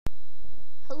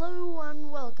Hello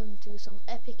and welcome to some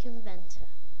epic inventor.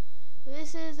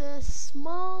 This is a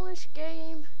smallish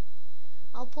game.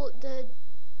 I'll put the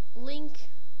link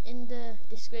in the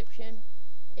description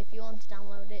if you want to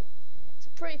download it. It's a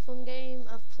pretty fun game.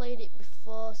 I've played it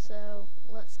before, so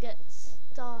let's get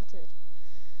started.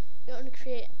 You're going to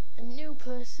create a new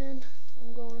person.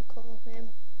 I'm going to call him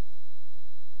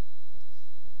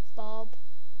Bob.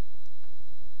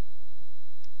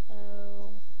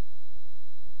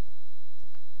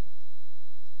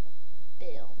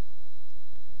 Bill.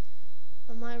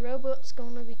 And my robot's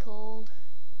gonna be called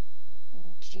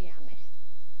Jammy.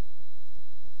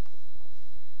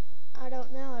 I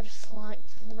don't know, I just like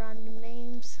random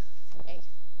names. Okay,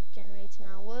 generating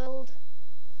our world,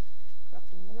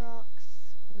 dropping rocks,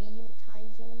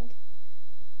 weematizing.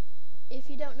 If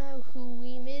you don't know who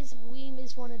Weem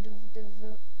is one of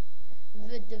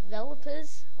the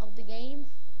developers of the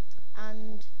game,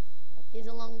 and he's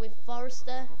along with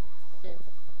Forrester.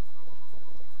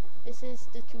 This is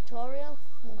the tutorial.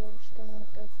 I'm just going to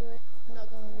go through it. I'm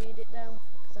not going to read it down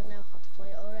because I know how to play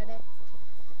it already.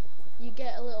 You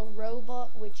get a little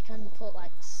robot which can put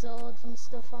like swords and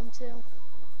stuff onto.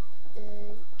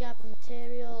 Gather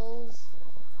materials.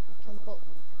 You can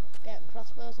get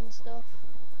crossbows and stuff.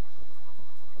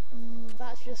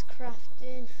 That's just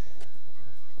crafting,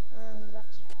 and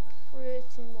that's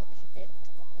pretty much it.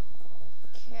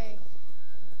 Okay.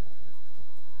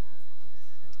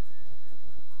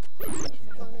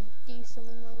 I'm gonna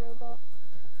desummon my robot.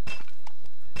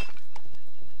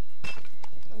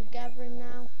 I'm gathering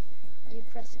now. You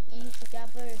press E to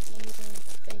gather if you're using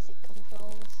basic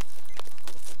controls.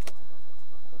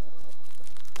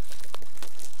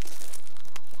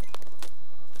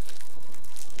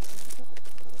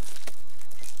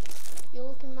 You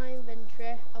look in my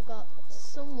inventory. I've got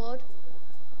some wood,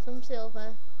 some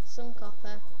silver, some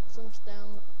copper, some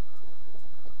stone,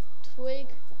 a twig,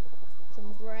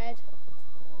 some bread.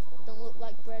 Don't look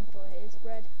like bread, but it is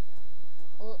bread.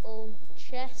 A little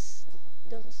chest.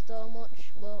 Don't store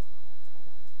much, but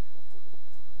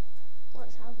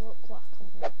let's have a look what I can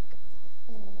make.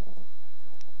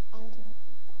 I want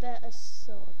a better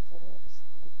sword first.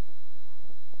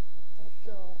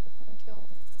 So, jump,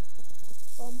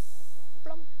 bum,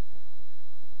 plum.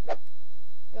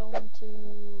 Going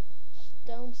to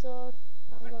stone sword.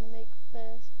 I'm gonna make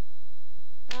first.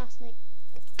 Snake.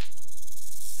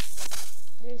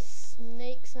 There's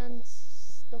snakes and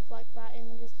stuff like that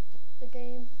in the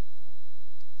game.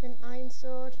 It's an iron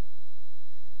sword.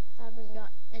 I haven't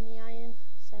got any iron,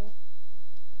 so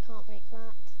can't make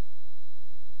that.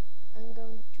 I'm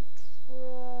going to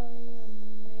try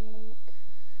and make.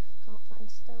 Can't find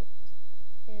stone.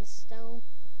 Here's stone.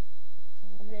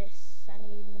 This, I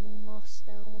need more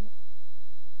stone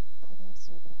and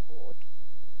some wood.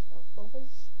 So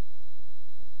others.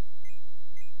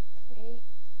 Create.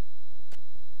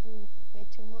 Ooh,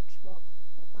 made too much, but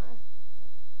doesn't matter.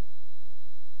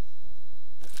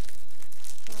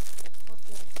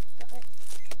 Okay, got it.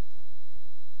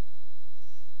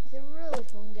 It's a really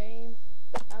fun game.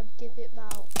 I'd give it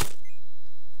about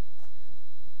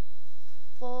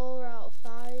 4 out of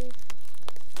 5.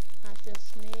 That's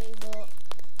just me, but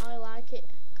I like it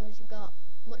because you've got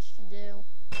much to do.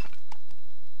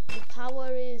 The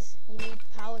power is, you need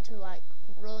power to like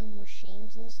run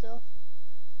machines and stuff.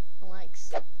 And like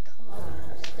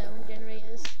cobblestone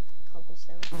generators.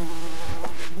 Cobblestone.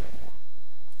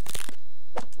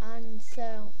 And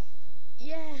so,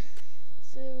 yeah,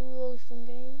 it's a really fun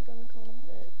game. I'm gonna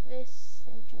convert this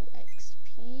into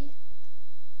XP.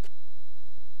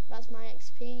 That's my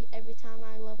XP. Every time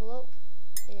I level up,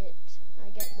 I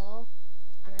get more,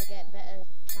 and I get better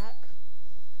attack.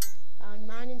 I'm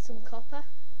mining some copper.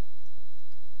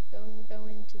 Go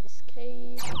into this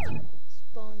cave,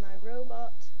 spawn my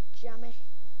robot, Jammy.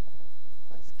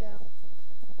 Let's go.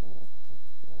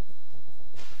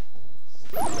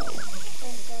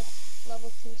 Oh god,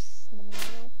 level 2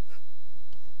 snail.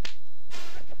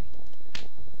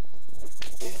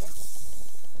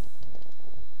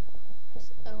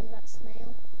 Just own that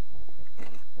snail.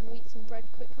 I'm gonna eat some bread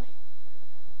quickly.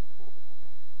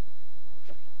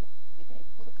 Okay,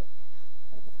 quickly.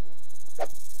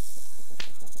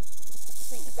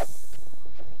 Snake.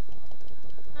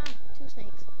 Ah, 2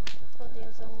 snakes. I thought there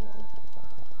was only one.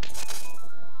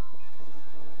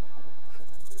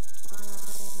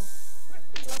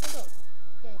 And leveled up.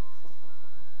 Yay.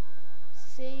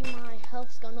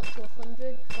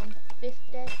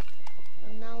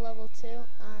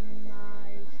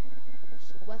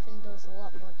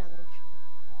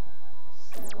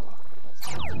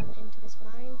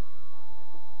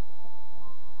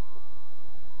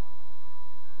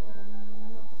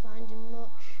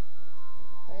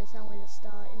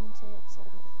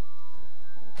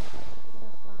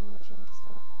 into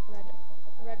stuff.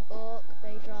 Red oak,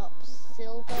 they drop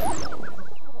silver.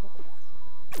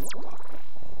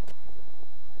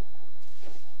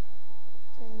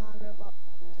 Turn my robot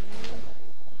to move.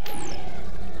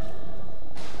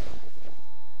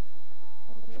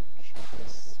 Check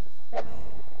this down.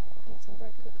 Eat some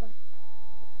bread quickly.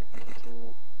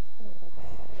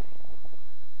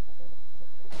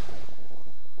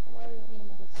 What are these?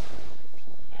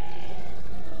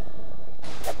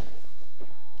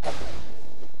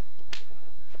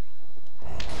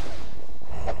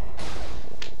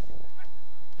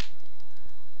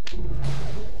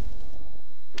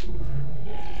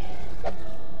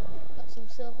 Got some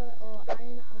silver or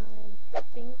iron, I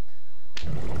think,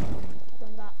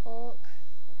 from that oak.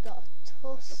 Got a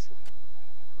tusk.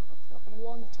 Got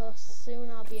one tusk.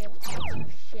 Soon I'll be able to make some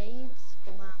shades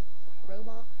for my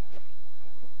robot.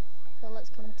 So let's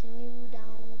continue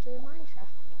down to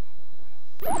mineshaft.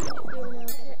 Doing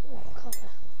okay. Ooh,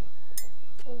 copper.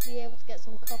 We'll be able to get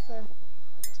some copper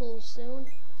tools soon.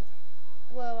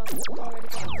 Well, I've already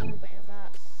got moving,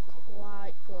 that's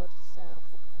quite good, so.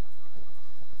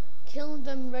 Killing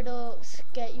them red oaks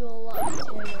get you a lot of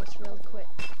materials real quick.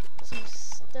 Some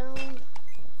stone.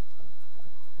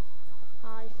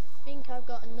 I think I've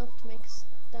got enough to make a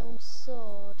stone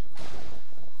sword.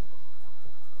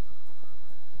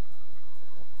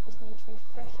 Just need to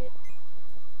refresh it.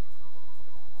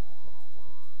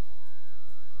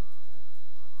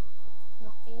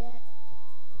 Not yet.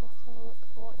 Let's have a look at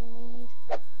what you need.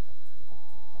 Get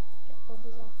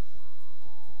others off.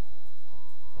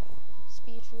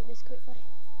 Speed through this quickly.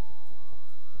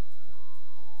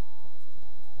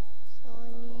 So I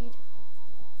need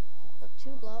 2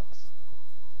 blocks,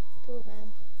 2 of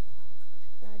them,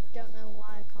 and I don't know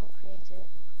why I can't create it.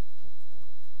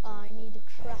 I need a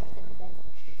crafting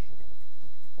bench.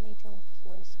 I need 2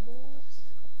 unplaceables.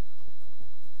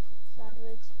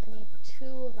 Sideways, I need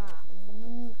 2 of that.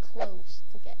 I'm close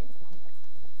to getting one.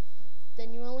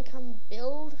 Then you only can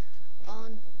build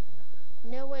on,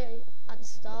 no way at the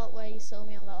start where you saw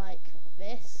me on that like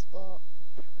this, but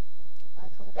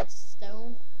like on this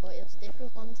stone, but it was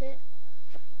different, wasn't it?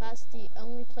 That's the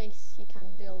only place you can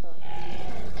build on.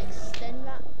 You can extend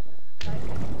that by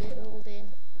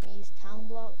building these town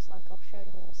blocks, like I'll show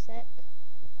you in a sec.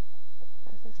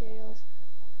 As materials.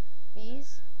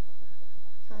 These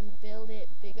can build it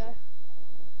bigger,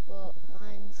 but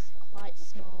mine's quite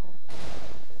small.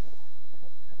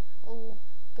 Oh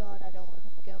god, I don't want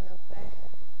to go no there.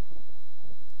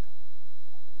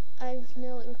 I've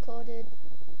nearly recorded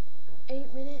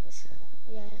 8 minutes.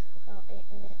 Yeah, about 8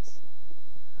 minutes.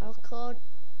 I'll record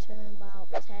to about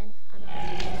 10 and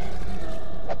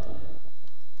I'll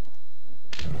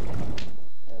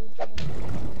go dream.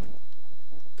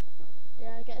 Did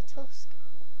I get a tusk?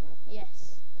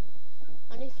 Yes.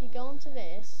 And if you go onto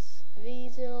this,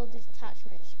 these little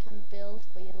detachments you can build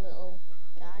for your little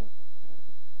guy.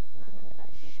 And I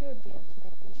should be able to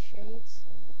make these shades.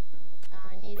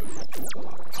 I need a crafting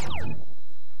table.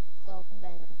 Well,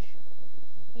 bench.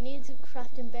 You need a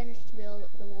crafting bench to build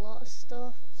a lot of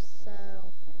stuff, so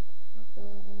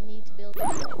you'll need to build it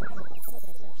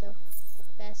next episode.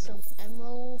 There's some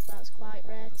emeralds, that's quite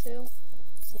rare too.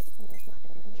 See if I can move my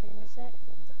inventory in a sec.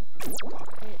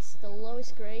 It's the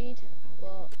lowest grade,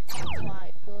 but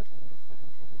quite good.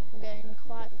 I'm getting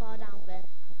quite far down there.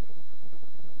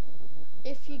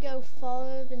 If you go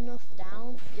far enough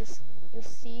down, you'll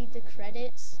see the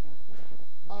credits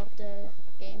of the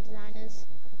game designers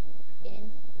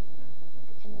in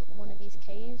one of these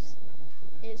caves.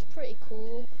 It's pretty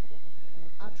cool.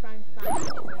 I'll try and find it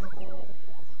for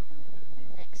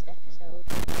next episode.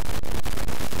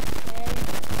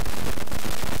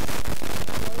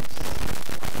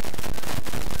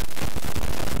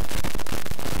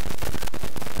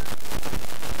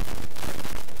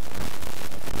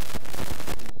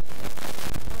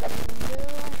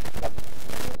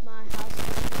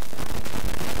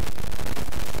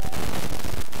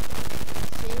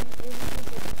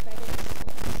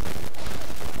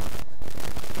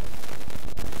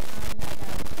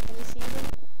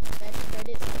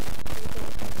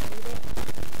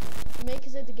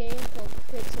 The game called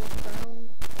Pixel Crown.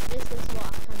 This is what I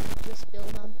can just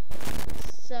build on.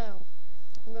 So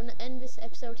I'm going to end this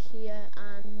episode here,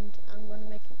 and I'm going to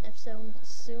make an episode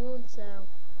soon, so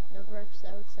another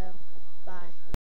episode, so bye.